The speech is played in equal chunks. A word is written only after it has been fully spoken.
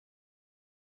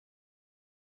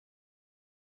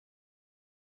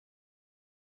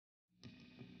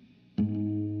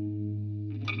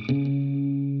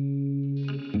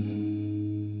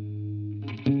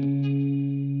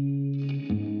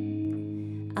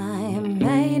I am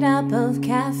made up of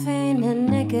caffeine and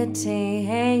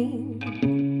nicotine,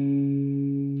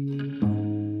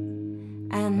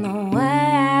 and the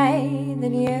way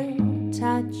that you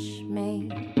touch me.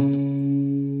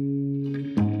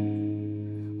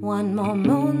 One more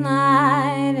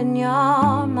moonlight and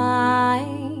you're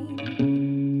mine.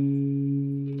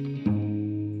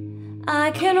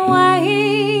 I can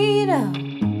wait, oh,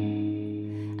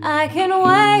 I can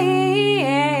wait,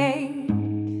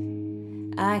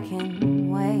 I can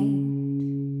wait.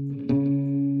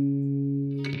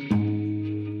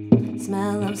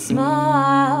 Smell of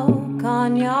smoke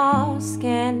on your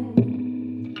skin,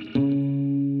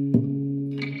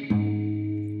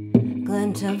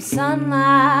 glint of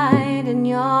sunlight in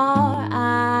your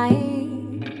eyes.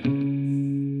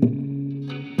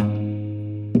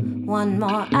 One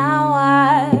more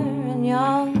hour and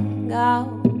you'll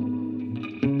go.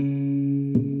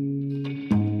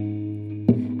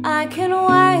 I can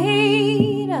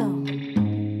wait, oh,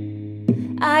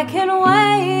 I can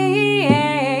wait,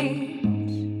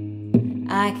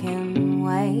 I can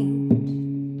wait.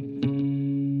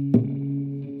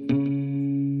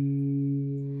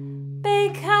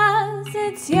 Because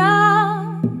it's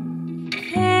your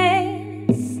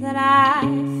kiss that I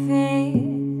feel,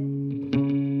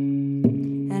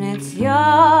 and it's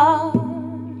your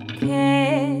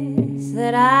kiss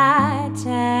that I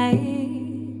taste.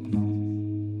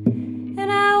 And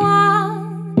I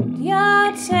want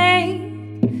your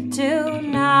taste to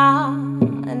gnaw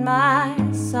in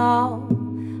my soul.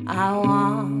 I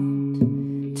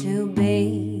want to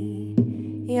be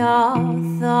your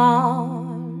thorn.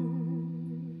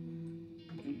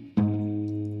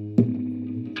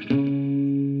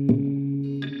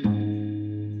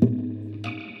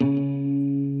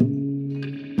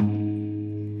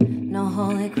 No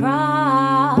holy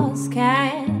cross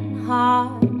can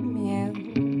harm you.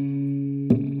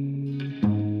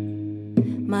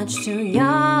 Much too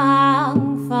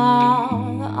young for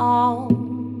the old.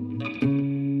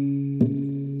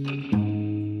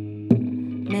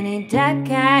 Many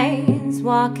decades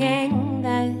walking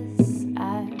this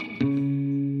earth,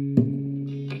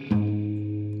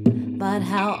 but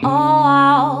how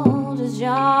old is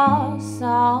your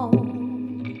soul?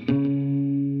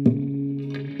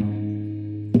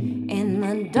 In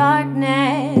the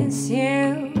darkness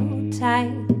you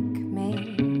take me,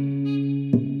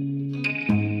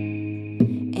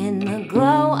 in the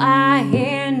glow I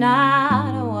hear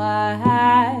not a word.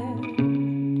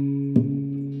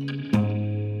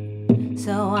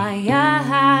 So I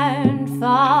yearn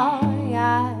for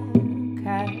your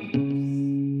curse.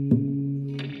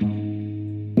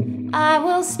 I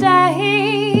will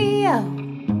stay, oh,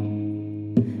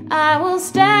 I will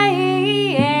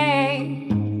stay,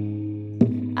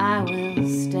 I will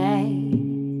stay.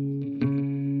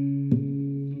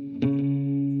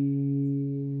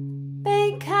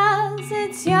 Because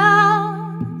it's your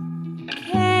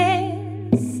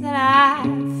kiss that I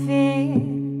feel,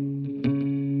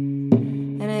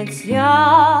 and it's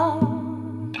your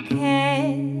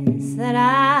kiss that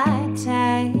I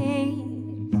taste.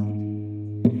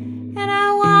 And I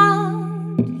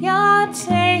want your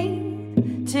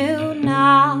teeth to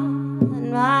gnaw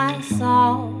in my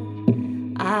soul.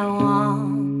 I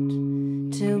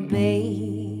want to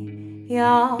be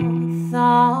your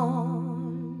thorn.